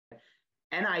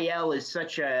NIL is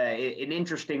such an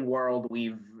interesting world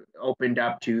we've opened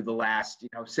up to the last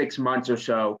 6 months or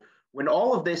so. When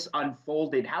all of this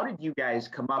unfolded, how did you guys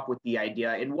come up with the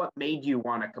idea, and what made you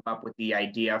want to come up with the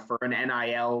idea for an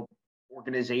NIL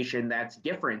organization that's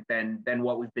different than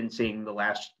what we've been seeing the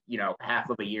last half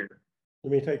of a year?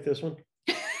 Let me take this one.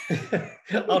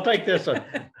 I'll take this one.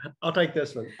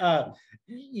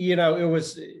 It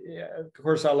was, of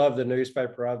course, I love the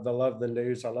newspaper. I love the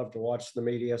news. I love to watch the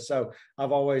media. So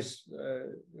I've always,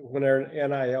 when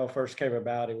NIL first came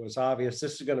about, it was obvious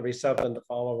this is going to be something to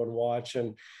follow and watch.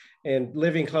 And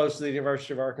living close to the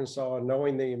University of Arkansas and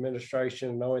knowing the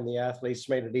administration, knowing the athletes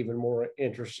made it even more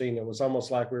interesting. It was almost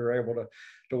like we were able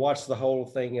to watch the whole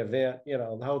thing event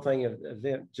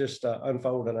just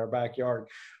unfold in our backyard.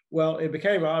 Well, it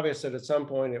became obvious that at some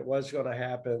point it was going to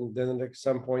happen. Then at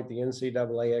some point the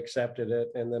NCAA accepted it.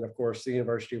 And then, of course, the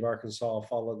University of Arkansas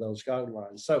followed those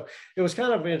guidelines. So it was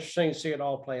kind of interesting to see it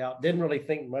all play out. Didn't really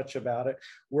think much about it.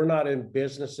 We're not in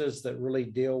businesses that really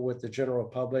deal with the general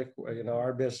public.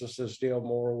 Our businesses deal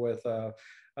more with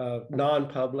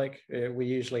non-public. We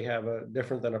usually have a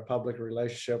different than a public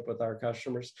relationship with our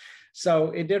customers.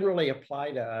 So it didn't really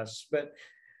apply to us. But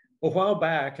a while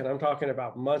back, and I'm talking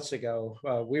about months ago,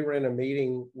 we were in a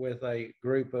meeting with a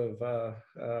group of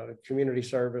community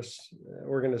service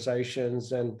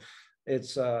organizations, and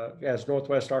it's as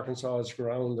Northwest Arkansas has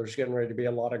grown, there's getting ready to be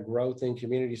a lot of growth in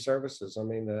community services. I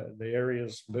mean, the area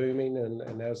is booming,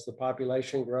 and as the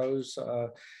population grows,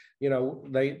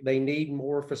 they need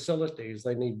more facilities.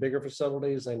 They need bigger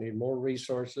facilities. They need more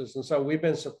resources. And so we've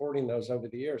been supporting those over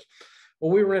the years. Well,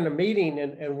 we were in a meeting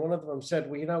and one of them said,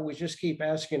 well, we just keep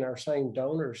asking our same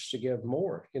donors to give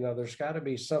more. There's got to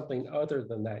be something other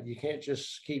than that. You can't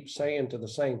just keep saying to the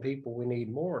same people, we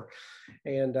need more.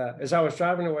 And as I was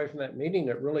driving away from that meeting,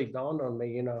 it really dawned on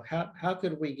me, how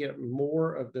could we get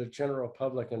more of the general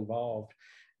public involved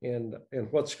in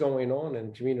what's going on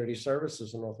in community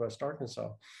services in Northwest Arkansas?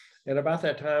 And about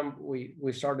that time, we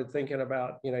started thinking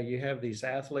about, you have these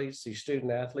athletes, these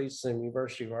student athletes in the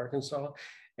University of Arkansas.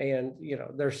 And,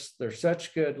 they're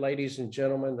such good ladies and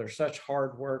gentlemen. They're such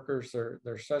hard workers.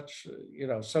 They're such,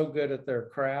 so good at their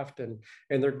craft, and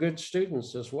they're good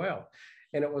students as well.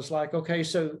 And it was like, okay,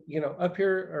 so, up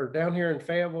here or down here in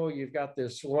Fayetteville, you've got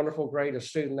this wonderful grade of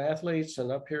student athletes.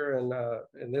 And up here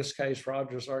in this case,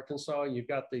 Rogers, Arkansas, you've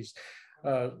got these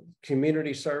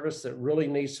community service that really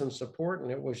needs some support.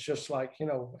 And it was just like,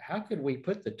 how could we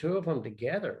put the two of them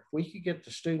together? If we could get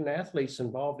the student athletes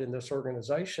involved in this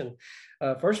organization.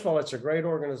 First of all, it's a great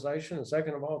organization. And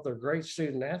second of all, if they're great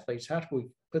student athletes, how do we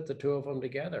put the two of them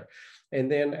together? And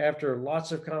then after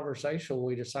lots of conversation,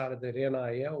 we decided that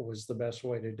NIL was the best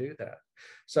way to do that.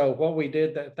 So what we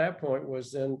did at that point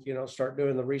was then, start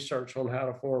doing the research on how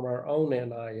to form our own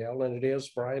NIL. And it is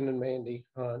Bryan and Mandy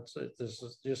Hunt. So this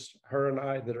is just her and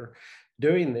I that are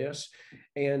doing this.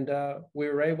 And we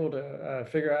were able to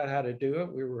figure out how to do it.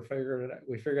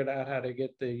 We figured out how to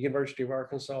get the University of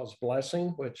Arkansas's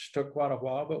blessing, which took quite a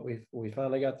while, but we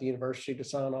finally got the university to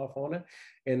sign off on it.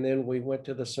 And then we went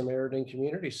to the Samaritan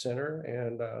Community Center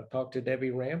and talked to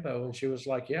Debbie Rambo, and she was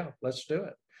like, yeah, let's do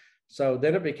it. So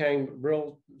then it became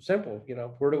real simple.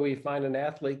 Where do we find an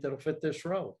athlete that'll fit this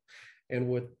role? And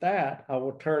with that, I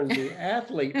will turn the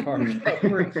athlete part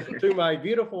over to my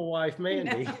beautiful wife,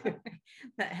 Mandy.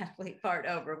 The athlete part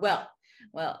over. Well,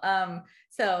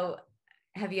 so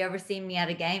have you ever seen me at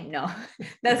a game? No,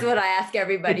 that's what I ask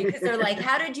everybody, because they're like,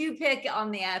 how did you pick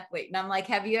on the athlete? And I'm like,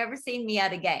 have you ever seen me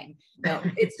at a game? No,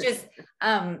 it's just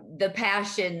the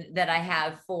passion that I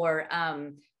have for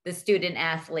the student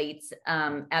athletes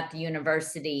at the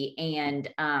university, and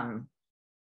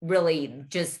really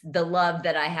just the love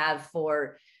that I have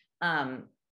for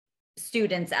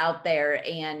students out there,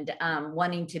 and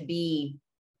wanting to be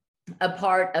a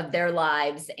part of their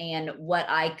lives, and what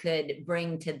I could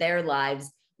bring to their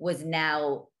lives was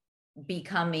now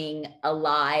becoming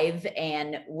alive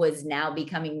and was now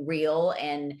becoming real.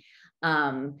 And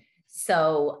I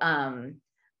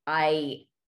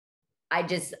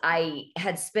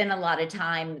had spent a lot of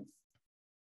time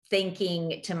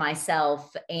thinking to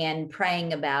myself and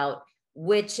praying about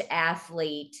which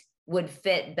athlete would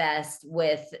fit best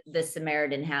with the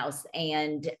Samaritan House.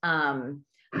 And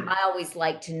I always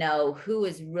like to know who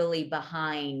is really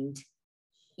behind,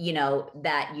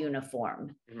 that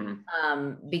uniform.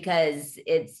 Mm-hmm. Because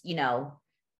it's,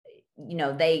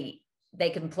 they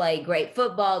can play great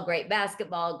football, great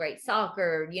basketball, great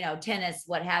soccer, tennis,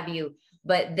 what have you.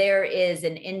 But there is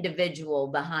an individual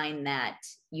behind that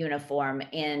uniform,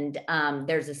 and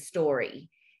there's a story.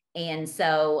 And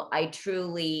so I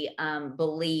truly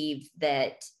believe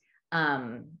that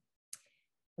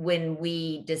when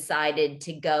we decided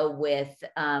to go with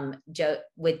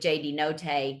JD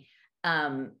Notae,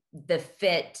 the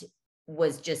fit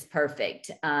was just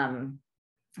perfect.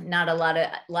 Not a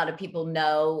lot of people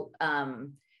know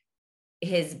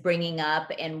his bringing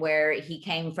up and where he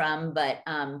came from, but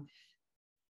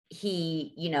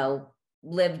he, you know,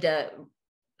 lived a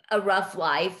rough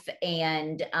life,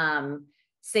 and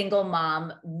single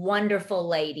mom, wonderful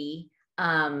lady,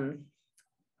 that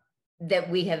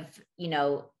we have, you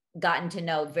know, gotten to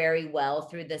know very well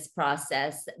through this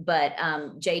process. But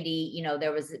JD, you know,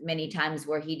 there was many times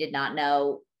where he did not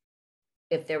know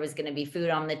if there was going to be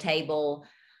food on the table,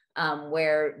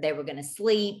 where they were going to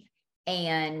sleep.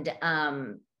 And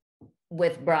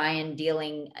with Bryan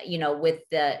dealing, you know, with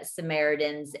the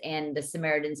Samaritans, and the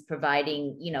Samaritans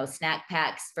providing, you know, snack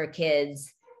packs for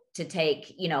kids to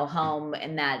take, you know, home,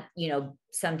 and that, you know,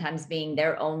 sometimes being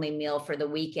their only meal for the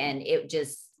weekend, it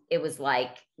was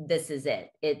like, this is it.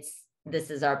 This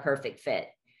is our perfect fit.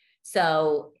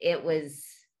 So it was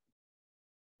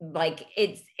like,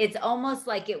 it's almost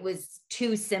like it was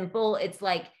too simple. It's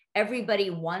like everybody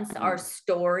wants our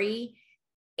story,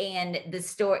 and the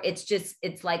story,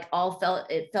 it's like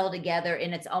it fell together,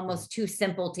 and it's almost too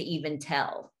simple to even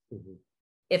tell,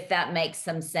 if that makes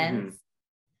some sense.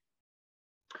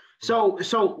 So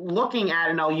looking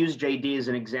at, and I'll use JD as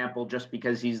an example just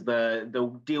because he's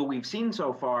the deal we've seen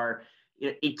so far.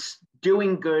 It's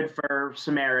doing good for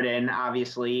Samaritan,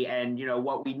 obviously, and you know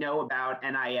what we know about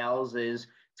NILs is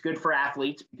it's good for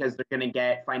athletes because they're going to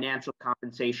get financial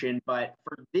compensation. But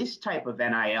for this type of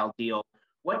NIL deal,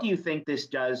 what do you think this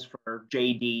does for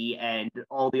JD and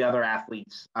all the other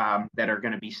athletes that are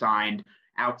going to be signed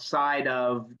outside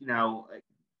of, you know,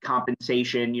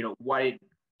 compensation? You know, what it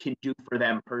can do for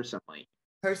them personally?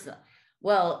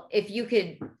 Well, if you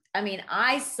could, I mean,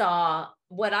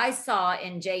 what I saw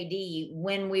in JD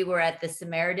when we were at the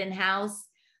Samaritan house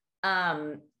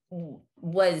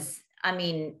was, I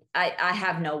mean, I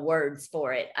have no words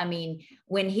for it. I mean,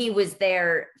 when he was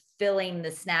there filling the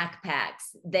snack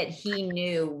packs that he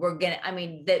knew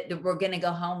that we're gonna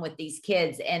go home with these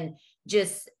kids, and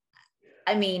just,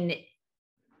 I mean,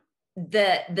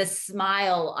 the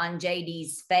smile on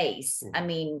JD's face, I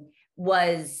mean,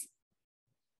 was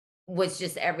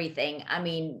just everything. I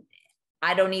mean,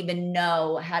 I don't even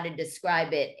know how to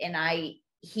describe it. And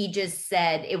he just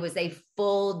said it was a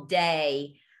full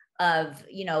day of,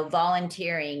 you know,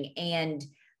 volunteering and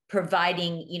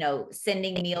providing, you know,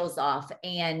 sending meals off.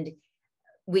 And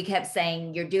we kept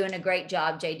saying, you're doing a great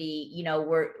job, JD. You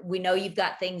know, we know you've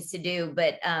got things to do,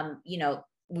 but, you know,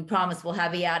 we promise we'll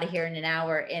have you out of here in an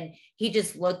hour. And he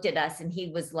just looked at us and he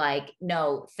was like,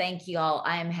 no, thank you all.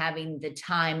 I am having the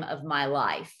time of my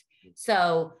life.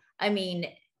 So, I mean,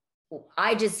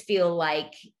 I just feel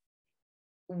like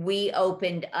we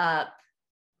opened up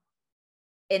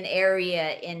an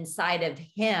area inside of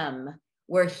him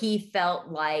where he felt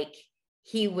like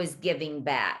he was giving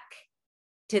back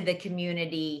to the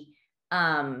community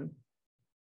in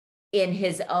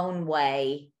his own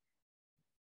way.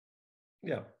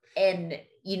 Yeah. And,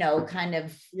 you know, kind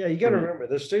of. Yeah, you got to remember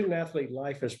the student athlete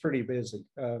life is pretty busy.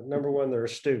 Number one, they're a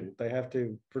student. They have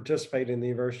to participate in the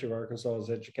University of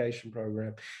Arkansas's education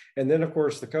program. And then, of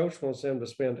course, the coach wants them to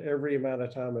spend every amount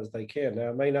of time as they can. Now,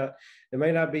 it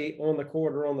may not be on the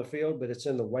court or on the field, but it's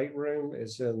in the weight room.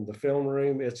 It's in the film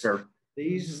room. It's sure.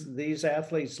 These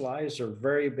athletes' lives are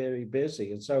very, very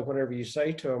busy. And so whenever you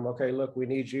say to them, okay, look, we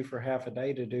need you for half a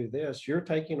day to do this, you're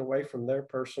taking away from their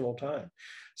personal time.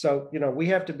 So, you know, we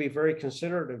have to be very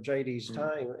considerate of JD's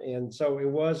time. And so it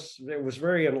was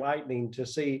very enlightening to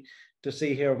see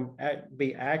him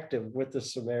be active with the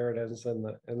Samaritans, and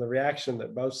the reaction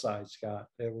that both sides got.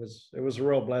 It was a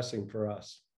real blessing for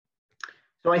us.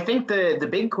 So I think the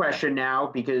big question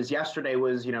now, because yesterday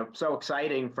was, you know, so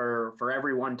exciting for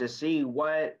everyone to see,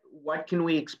 what can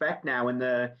we expect now in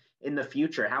the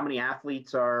future? How many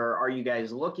athletes are you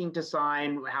guys looking to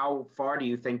sign? How far do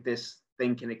you think this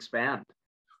thing can expand?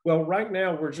 Well, right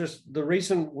now, the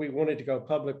reason we wanted to go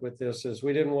public with this is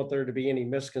we didn't want there to be any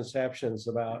misconceptions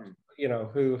about, you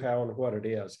know, who, how, and what it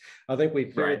is. I think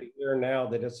we've made it clear now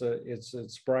that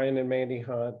it's Bryan and Mandy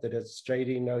Hunt, that it's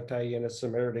JD Notae, and it's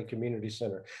Samaritan Community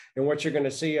Center. And what you're going to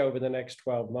see over the next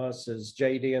 12 months is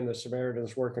JD and the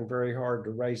Samaritans working very hard to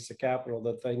raise the capital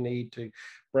that they need to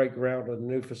break ground on the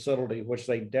new facility, which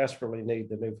they desperately need,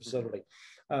 the new facility.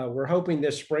 We're hoping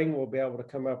this spring we'll be able to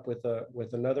come up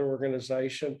with another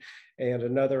organization and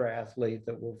another athlete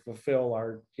that will fulfill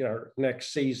our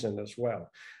next season as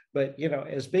well. But,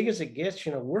 as big as it gets,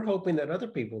 we're hoping that other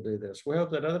people do this. We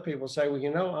hope that other people say,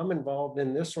 well, I'm involved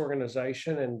in this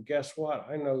organization, and guess what?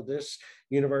 I know this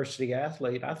university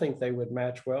athlete. I think they would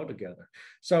match well together.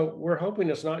 So we're hoping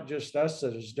it's not just us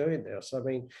that is doing this. I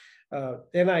mean,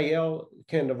 NIL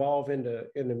can evolve into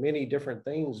many different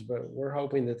things, but we're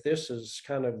hoping that this is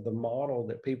kind of the model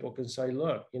that people can say,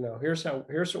 look, here's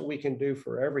what we can do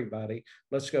for everybody.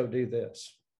 Let's go do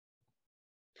this.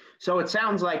 So it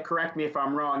sounds like, correct me if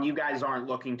I'm wrong, you guys aren't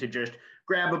looking to just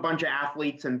grab a bunch of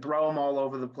athletes and throw them all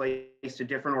over the place to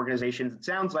different organizations. It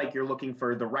sounds like you're looking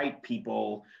for the right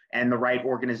people and the right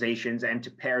organizations, and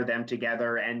to pair them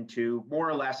together and to more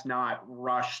or less not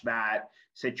rush that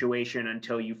situation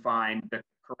until you find the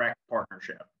correct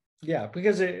partnership. Yeah,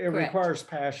 because it requires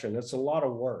passion. It's a lot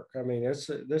of work. I mean,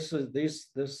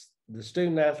 the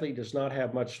student athlete does not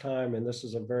have much time, and this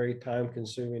is a very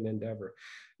time-consuming endeavor.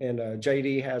 And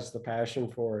JD has the passion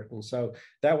for it, and so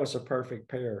that was a perfect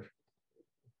pair.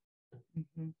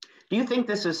 Mm-hmm. Do you think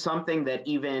this is something that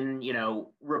even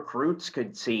recruits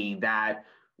could see that?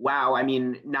 Wow, I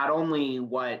mean, not only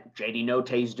what JD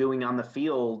Notte is doing on the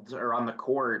field or on the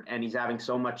court, and he's having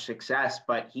so much success,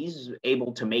 but he's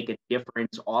able to make a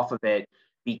difference off of it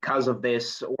because of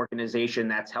this organization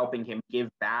that's helping him give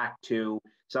back to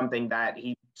something that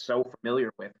he's so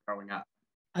familiar with growing up.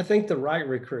 I think the right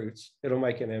recruits, it'll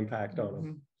make an impact on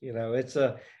them.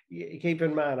 Keep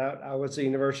in mind, I was a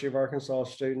University of Arkansas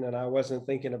student, and I wasn't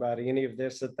thinking about any of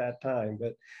this at that time.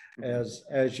 But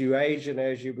as you age and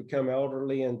as you become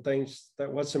elderly, and things that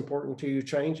what's important to you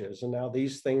changes, and now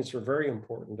these things are very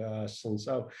important to us. And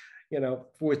so,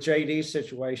 with JD's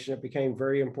situation, it became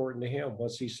very important to him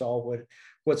once he saw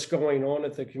what's going on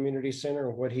at the community center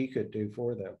and what he could do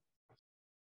for them.